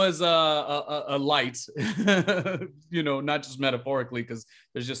 That was a light, not just metaphorically, because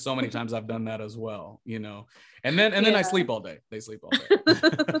there's just so many times I've done that as well, and then I sleep all day. They sleep all day.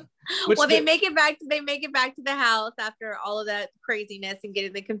 Well, they make it back to the house after all of that craziness and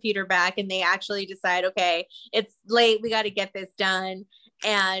getting the computer back, and they actually decide, okay, it's late, we got to get this done.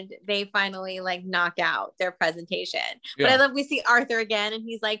 And they finally like knock out their presentation. But I love, we see Arthur again, and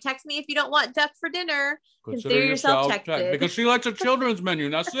he's like, text me if you don't want duck for dinner. Consider yourself texted. Because she likes a children's menu.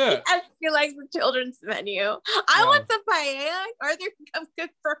 That's it. She likes the children's menu. I want some paella. Arthur, come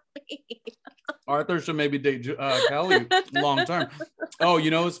cook for Arthur should maybe date Kelly long term. Oh,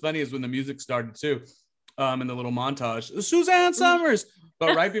 you know what's funny is when the music started too, in the little montage, Suzanne Summers.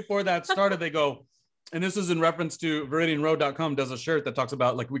 But right before that started, they go, and this is in reference to ViridianRoad.com does a shirt that talks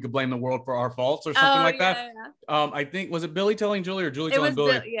about like we could blame the world for our faults or something like that. I think, was it Billy telling Julie or Julie telling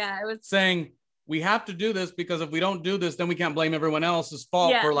Billy? It was saying we have to do this because if we don't do this, then we can't blame everyone else's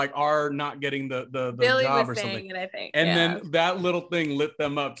fault for like our not getting the Billy job was or saying something. it, I think. And then that little thing lit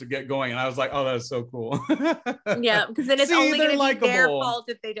them up to get going. And I was like, oh, that's so cool. Yeah, because then it's only going to be their fault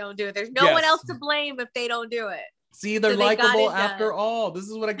if they don't do it. There's no one else to blame if they don't do it. See, they're likable after all. This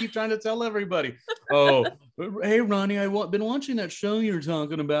is what I keep trying to tell everybody. Oh, hey, Ronnie, I've been watching that show you're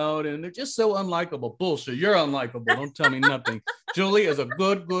talking about, and they're just so unlikable. Bullshit. You're unlikable. Don't tell me nothing. Julie is a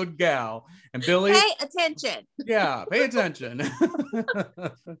good gal. And Billy. Pay attention. Yeah, pay attention.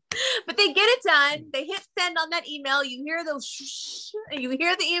 But they get it done. They hit send on that email. You hear those shh, and you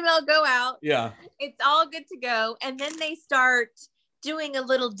hear the email go out. Yeah. It's all good to go. And then they start doing a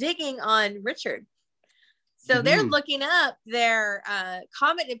little digging on Richard. So they're looking up their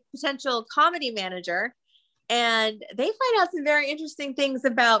potential comedy manager, and they find out some very interesting things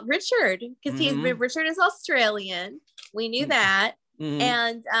about Richard because Richard is Australian. We knew that.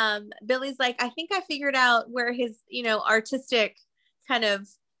 And Billy's like, I think I figured out where his, artistic kind of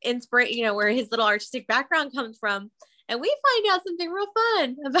inspiration, where his little artistic background comes from. And we find out something real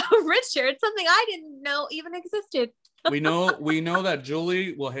fun about Richard, something I didn't know even existed. we know that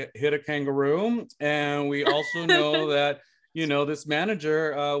Julie will hit a kangaroo, and we also know that this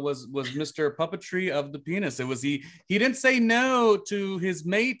manager was Mr. Puppetry of the Penis. It was he didn't say no to his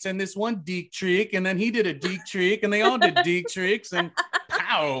mate and this one deek trick, and then he did a deek trick, and they all did deek tricks, and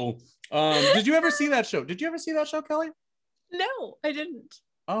pow. Did you ever see that show? Kelly? No, I didn't.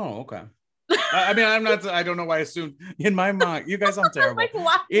 Oh, okay. I mean, I don't know why I assumed in my mind, you guys, I'm terrible. Like,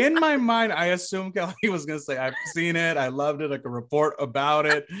 what? In my mind, I assumed Kelly was going to say, I've seen it. I loved it. I could report about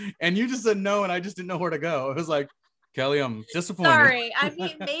it. And you just said no. And I just didn't know where to go. It was like, Kelly, I'm disappointed. Sorry. I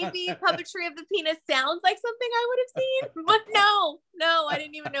mean, maybe Puppetry of the Penis sounds like something I would have seen, but no, I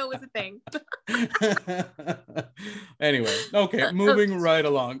didn't even know it was a thing. Anyway, okay, moving right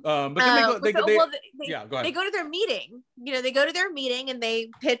along. But then they go to their meeting. They go to their meeting and they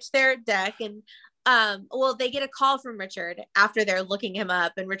pitch their deck, and they get a call from Richard after they're looking him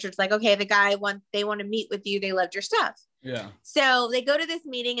up, and Richard's like, okay, they want to meet with you. They loved your stuff. Yeah. So they go to this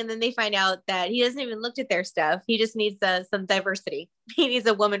meeting, and then they find out that he doesn't even look at their stuff. He just needs some diversity. He needs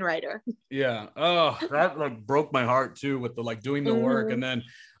a woman writer. Yeah. Oh, that like broke my heart too, with the doing the work, and then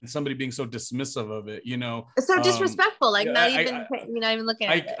somebody being so dismissive of it. So disrespectful. Not even looking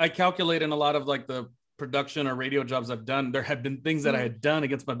at it. I calculate in a lot of the production or radio jobs I've done, there have been things that I had done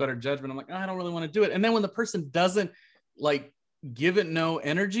against my better judgment. I'm like, I don't really want to do it. And then when the person doesn't give it no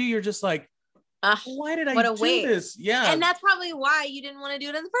energy, you're just like, why did I do this? Yeah. And that's probably why you didn't want to do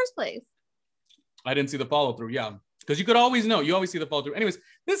it in the first place. I didn't see the follow through. Yeah. Because you could always know. You always see the follow through. Anyways,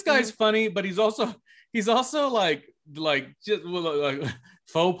 this guy's funny, but he's also like just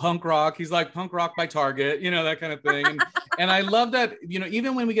faux punk rock. He's like punk rock by Target, that kind of thing. And I love that,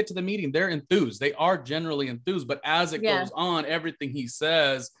 even when we get to the meeting, they're enthused. They are generally enthused, but as it goes on, everything he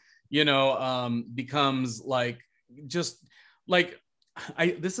says, becomes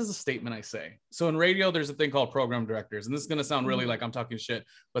this is a statement I say. So in radio, there's a thing called program directors, and this is going to sound really like I'm talking shit,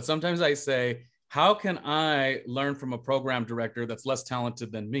 but sometimes I say, how can I learn from a program director that's less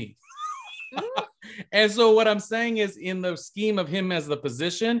talented than me? And so what I'm saying is, in the scheme of him as the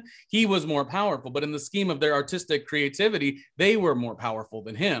position, he was more powerful, but in the scheme of their artistic creativity, they were more powerful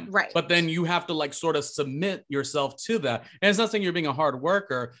than him. Right. But then you have to sort of submit yourself to that. And it's not saying you're being a hard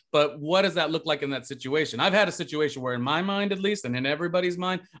worker, but what does that look like in that situation? I've had a situation where in my mind, at least, and in everybody's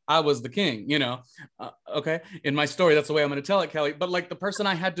mind, I was the king, okay. In my story, that's the way I'm going to tell it, Kelly. But the person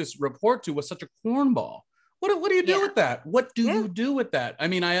I had to report to was such a cornball. What do you do with that? What do you do with that? I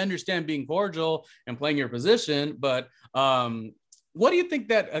mean, I understand being cordial and playing your position, but what do you think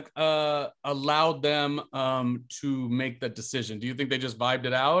that allowed them to make that decision? Do you think they just vibed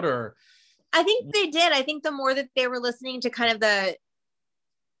it out, or? I think they did. I think the more that they were listening to kind of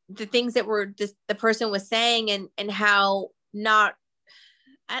the things that were the person was saying, and how not.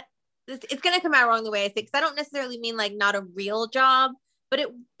 It's going to come out wrong the way I say, because I don't necessarily mean not a real job. But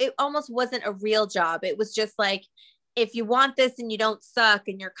it almost wasn't a real job. It was just if you want this and you don't suck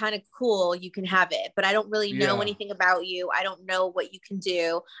and you're kind of cool, you can have it. But I don't really know anything about you. I don't know what you can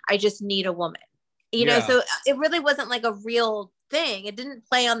do. I just need a woman. So it really wasn't a real thing. It didn't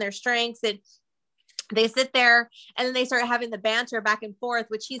play on their strengths. They sit there and then they start having the banter back and forth,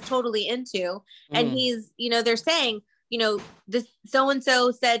 which he's totally into. And he's, they're saying, you know, this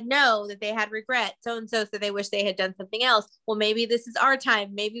so-and-so said no, that they had regret. So-and-so said they wish they had done something else. Well, maybe this is our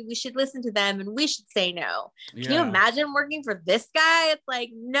time. Maybe we should listen to them and we should say no. Yeah. Can you imagine working for this guy? It's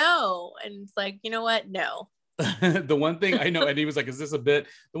like, no. And it's like, you know what? No. The one thing I know, and he was like, is this a bit?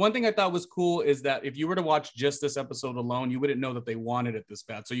 The one thing I thought was cool is that if you were to watch just this episode alone, you wouldn't know that they wanted it this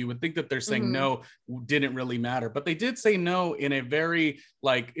bad. So you would think that they're saying no didn't really matter, but they did say no in a very,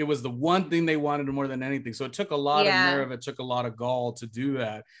 like, it was the one thing they wanted more than anything. So it took a lot of nerve. It took a lot of gall to do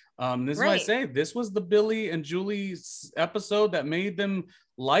that. This is why I say this was the Billy and Julie episode that made them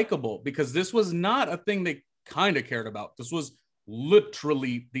likable, because this was not a thing they kind of cared about. This was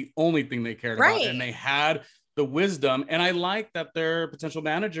literally the only thing they cared about, and they had the wisdom. And I like that their potential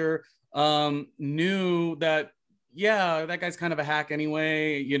manager knew that, yeah, that guy's kind of a hack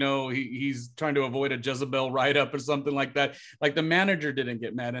anyway. You know, he's trying to avoid a Jezebel write-up or something like that. Like, the manager didn't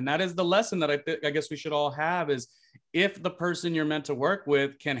get mad. And that is the lesson that I guess we should all have, is if the person you're meant to work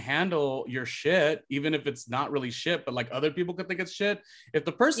with can handle your shit, even if it's not really shit, but like other people could think it's shit. If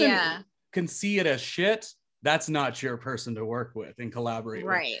the person can see it as shit, that's not your person to work with and collaborate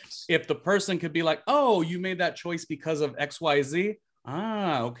with. If the person could be like, oh, you made that choice because of XYZ.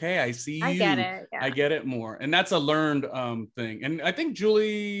 Ah, okay, I see you. I get it. Yeah. I get it more. And that's a learned thing. And I think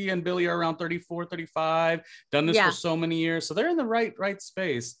Julie and Billy are around 34, 35, done this for so many years. So they're in the right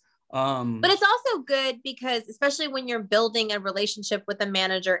space. But it's also good because, especially when you're building a relationship with a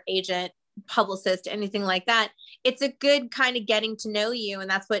manager, agent, publicist, anything like that, it's a good kind of getting to know you.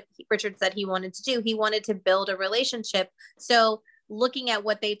 And that's what Richard said he wanted to do. He wanted to build a relationship. So looking at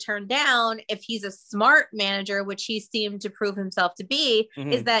what they turned down, if he's a smart manager, which he seemed to prove himself to be,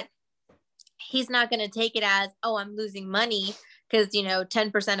 is that he's not going to take it as, oh, I'm losing money because, you know,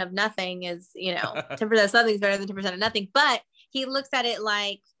 10% of nothing is, you know, 10% of something is better than 10% of nothing. But he looks at it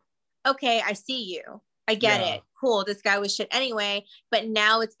like, okay, I see you. I get it. Cool. This guy was shit anyway, but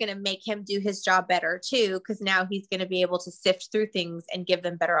now it's going to make him do his job better too, because now he's going to be able to sift through things and give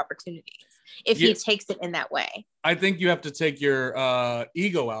them better opportunities if he takes it in that way. I think you have to take your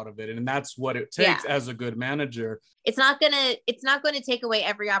ego out of it, and that's what it takes as a good manager. It's not going to take away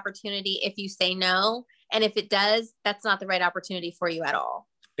every opportunity if you say no, and if it does, that's not the right opportunity for you at all.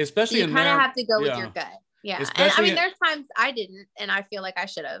 Especially so you kind of have to go with your gut. Yeah. And I mean, there's times I didn't, and I feel like I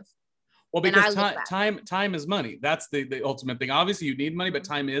should have. Well, because time is money. That's the ultimate thing. Obviously, you need money, but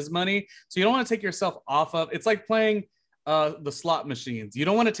time is money. So you don't want to take yourself off of. It's like playing the slot machines. You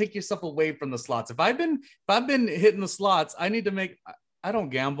don't want to take yourself away from the slots. If I've been hitting the slots, I need to make. I don't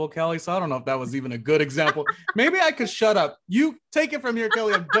gamble, Kelly, so I don't know if that was even a good example. Maybe I could shut up. You take it from here,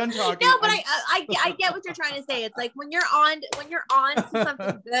 Kelly. I'm done talking. No, but I get what you're trying to say. It's like when you're on to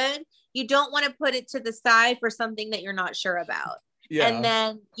something good, you don't want to put it to the side for something that you're not sure about. Yeah. And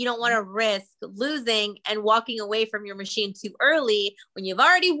then you don't want to risk losing and walking away from your machine too early when you've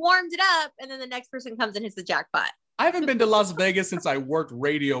already warmed it up, and then the next person comes and hits the jackpot. I haven't been to Las Vegas since I worked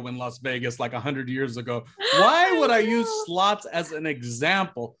radio in Las Vegas like 100 years ago. Why would I use slots as an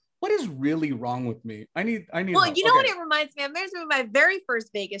example? What is really wrong with me? I need. Well, help. You know what it reminds me of? There's my very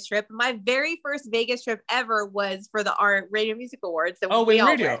first Vegas trip. My very first Vegas trip ever was for the Art Radio Music Awards. So we all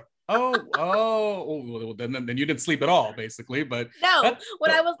radio. Went. Oh, then you didn't sleep at all, basically. But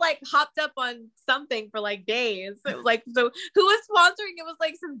when I was like hopped up on something for like days, it was like, so who was sponsoring? It was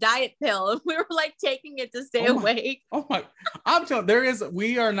like some diet pill, and we were like taking it to stay awake. Oh my! I'm telling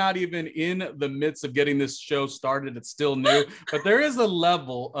we are not even in the midst of getting this show started. It's still new, but there is a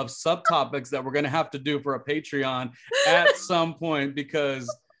level of subtopics that we're going to have to do for a Patreon at some point,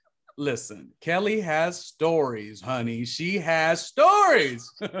 because. Listen, Kelly has stories, honey. She has stories.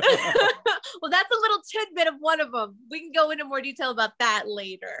 Well, that's a little tidbit of one of them. We can go into more detail about that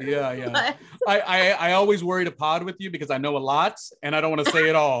later. Yeah. But... I always worry to pod with you because I know a lot and I don't want to say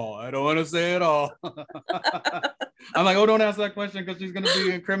it all. I'm like, oh, don't ask that question because she's going to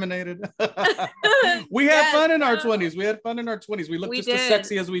be incriminated. We had fun in our 20s. We looked just as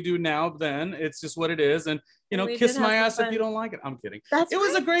sexy as we do now then. It's just what it is. And you know, kiss my ass if you don't like it. I'm kidding. It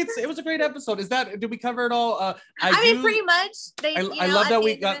was a great episode. Did we cover it all? I mean, pretty much. I love that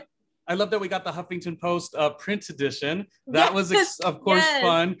we got. I love that we got the Huffington Post print edition. That was, of course,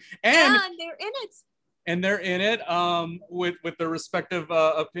 fun. And they're in it. And they're in it with their respective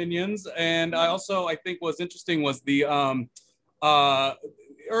opinions. And I think what's interesting was the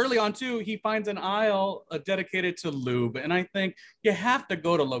early on too, he finds an aisle dedicated to lube. And I think you have to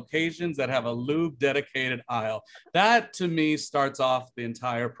go to locations that have a lube dedicated aisle. That to me starts off the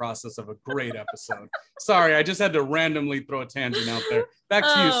entire process of a great episode. Sorry, I just had to randomly throw a tangent out there. Back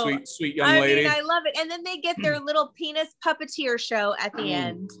to you, sweet young lady. I love it. And then they get their little penis puppeteer show at the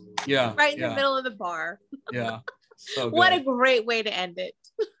end. Yeah. Right in the middle of the bar. Yeah. So good. What a great way to end it.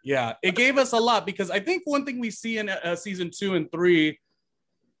 Yeah, it gave us a lot, because I think one thing we see in season 2 and 3,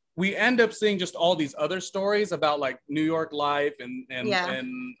 we end up seeing just all these other stories about like New York life and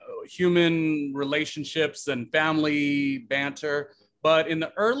human relationships and family banter. But in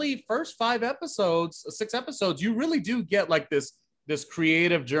the early first 6 episodes, you really do get like this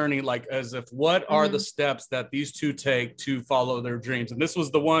creative journey, like as if what are the steps that these two take to follow their dreams. And this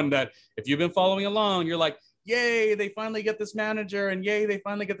was the one that if you've been following along, you're like, yay, they finally get this manager, and yay, they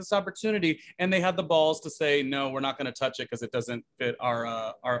finally get this opportunity. And they had the balls to say, no, we're not going to touch it because it doesn't fit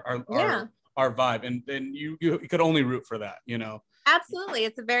our vibe. And then you could only root for that, you know? Absolutely.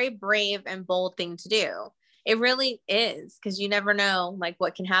 It's a very brave and bold thing to do. It really is, because you never know like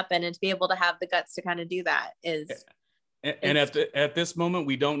what can happen, and to be able to have the guts to kind of do that is. And at this moment,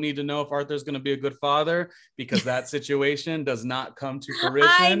 we don't need to know if Arthur's going to be a good father, because that situation does not come to fruition.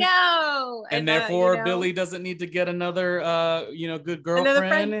 I know. And therefore, Billy doesn't need to get another, good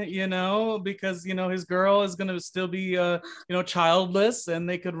girlfriend, because, his girl is going to still be, childless, and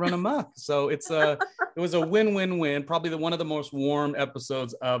they could run amok. So it was a win-win-win, probably one of the most warm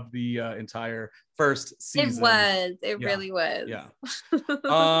episodes of the entire first season. It really was. Yeah.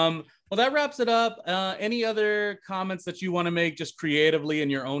 Well, that wraps it up. Any other comments that you want to make just creatively in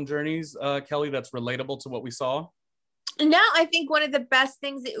your own journeys, Kelly, that's relatable to what we saw? No, I think one of the best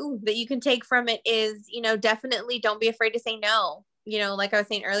things that you can take from it is, definitely don't be afraid to say no. Like I was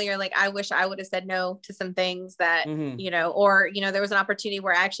saying earlier, like I wish I would have said no to some things that, there was an opportunity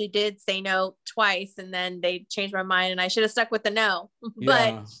where I actually did say no twice, and then they changed my mind, and I should have stuck with the no.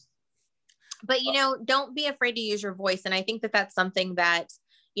 Yeah. But don't be afraid to use your voice. And I think that that's something that,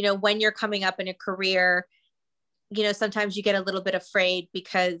 when you're coming up in a career, sometimes you get a little bit afraid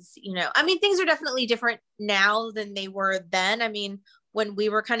because, things are definitely different now than they were then. I mean, when we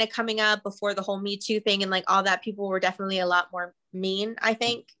were kind of coming up before the whole Me Too thing and like all that, people were definitely a lot more mean, I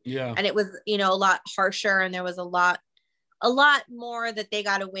think. Yeah. And it was, a lot harsher, and there was a lot more that they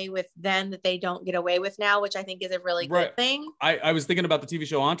got away with then that they don't get away with now, which I think is a really good thing. I was thinking about the TV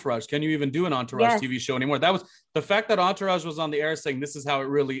show Entourage. Can you even do an Entourage TV show anymore? That was the fact that Entourage was on the air saying this is how it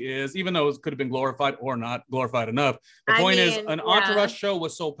really is, even though it could have been glorified or not glorified enough. The point is, an Entourage show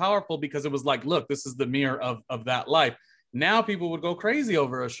was so powerful because it was like, look, this is the mirror of that life. Now people would go crazy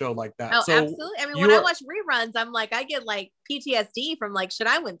over a show like that. Oh, so absolutely. I mean, when I watch reruns, I'm like, I get like PTSD from like shit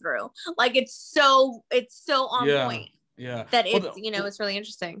I went through. Like it's so on point. Yeah. That it's, it's really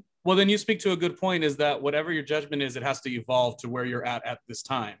interesting. Well, then you speak to a good point, is that whatever your judgment is, it has to evolve to where you're at this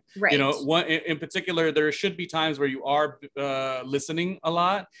time. Right. In particular, there should be times where you are listening a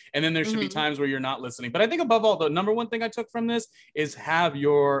lot, and then there should be times where you're not listening. But I think above all, the number one thing I took from this is have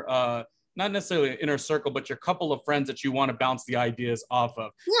your not necessarily an inner circle, but your couple of friends that you want to bounce the ideas off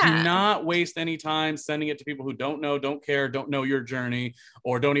of. Yeah. Do not waste any time sending it to people who don't know, don't care, don't know your journey,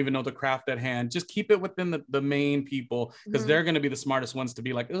 or don't even know the craft at hand. Just keep it within the main people, because they're going to be the smartest ones to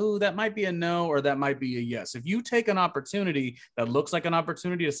be like, oh, that might be a no, or that might be a yes. If you take an opportunity that looks like an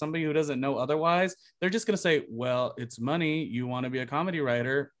opportunity to somebody who doesn't know otherwise, they're just going to say, well, it's money. You want to be a comedy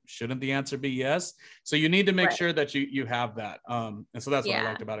writer. Shouldn't the answer be yes? So you need to make sure that you have that. And so that's what I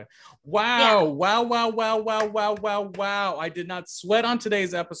liked about it. Wow. I did not sweat on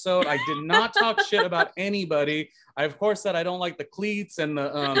today's episode. I did not talk shit about anybody. I, of course, said I don't like the cleats and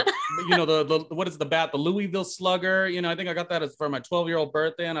the, the what is the bat? The Louisville Slugger. I think I got that for my 12-year-old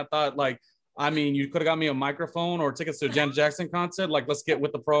birthday. And I thought, like, you could have got me a microphone or tickets to a Janet Jackson concert. Like, let's get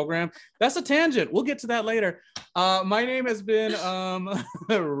with the program. That's a tangent. We'll get to that later. My name has been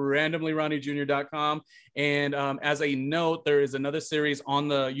randomlyronniejr.com. And as a note, there is another series on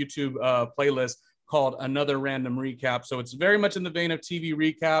the YouTube playlist called Another Random Recap. So it's very much in the vein of TV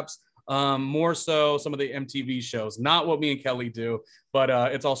recaps. More so some of the MTV shows, not what me and Kelly do, but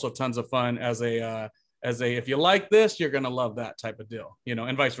it's also tons of fun as a if you like this, you're going to love that type of deal,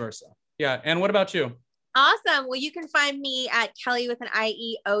 and vice versa. Yeah. And what about you? Awesome. Well, you can find me at Kelly with an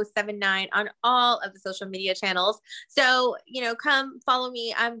IE079 on all of the social media channels. So, come follow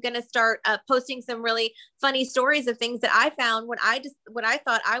me. I'm going to start posting some really funny stories of things that I found when I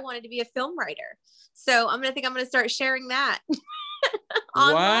thought I wanted to be a film writer. So I'm going to start sharing that.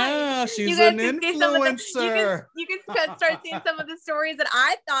 Wow, she's an influencer. You can start seeing some of the stories that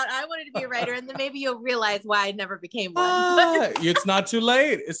I thought I wanted to be a writer, and then maybe you'll realize why I never became one. It's not too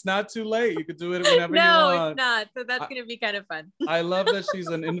late. It's not too late. You could do it whenever you want. No, it's not. So that's going to be kind of fun. I love that she's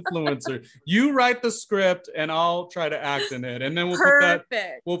an influencer. You write the script and I'll try to act in it. And then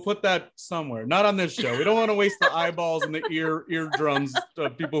we'll put that somewhere. Not on this show. We don't want to waste the eyeballs and the eardrums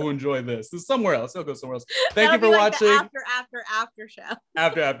of people who enjoy this. This is somewhere else. It'll go somewhere else. Thank you for watching. After show.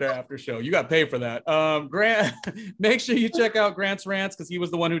 After show. You got paid for that. Grant, make sure you check out Grant's Rants because he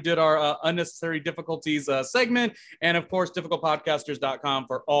was the one who did our unnecessary difficulties segment. And of course, difficultpodcasters.com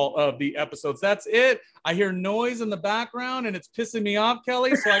for all of the episodes. That's it. I hear noise in the background and it's pissing me off,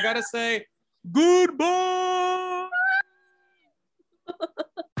 Kelly. So I got to say goodbye.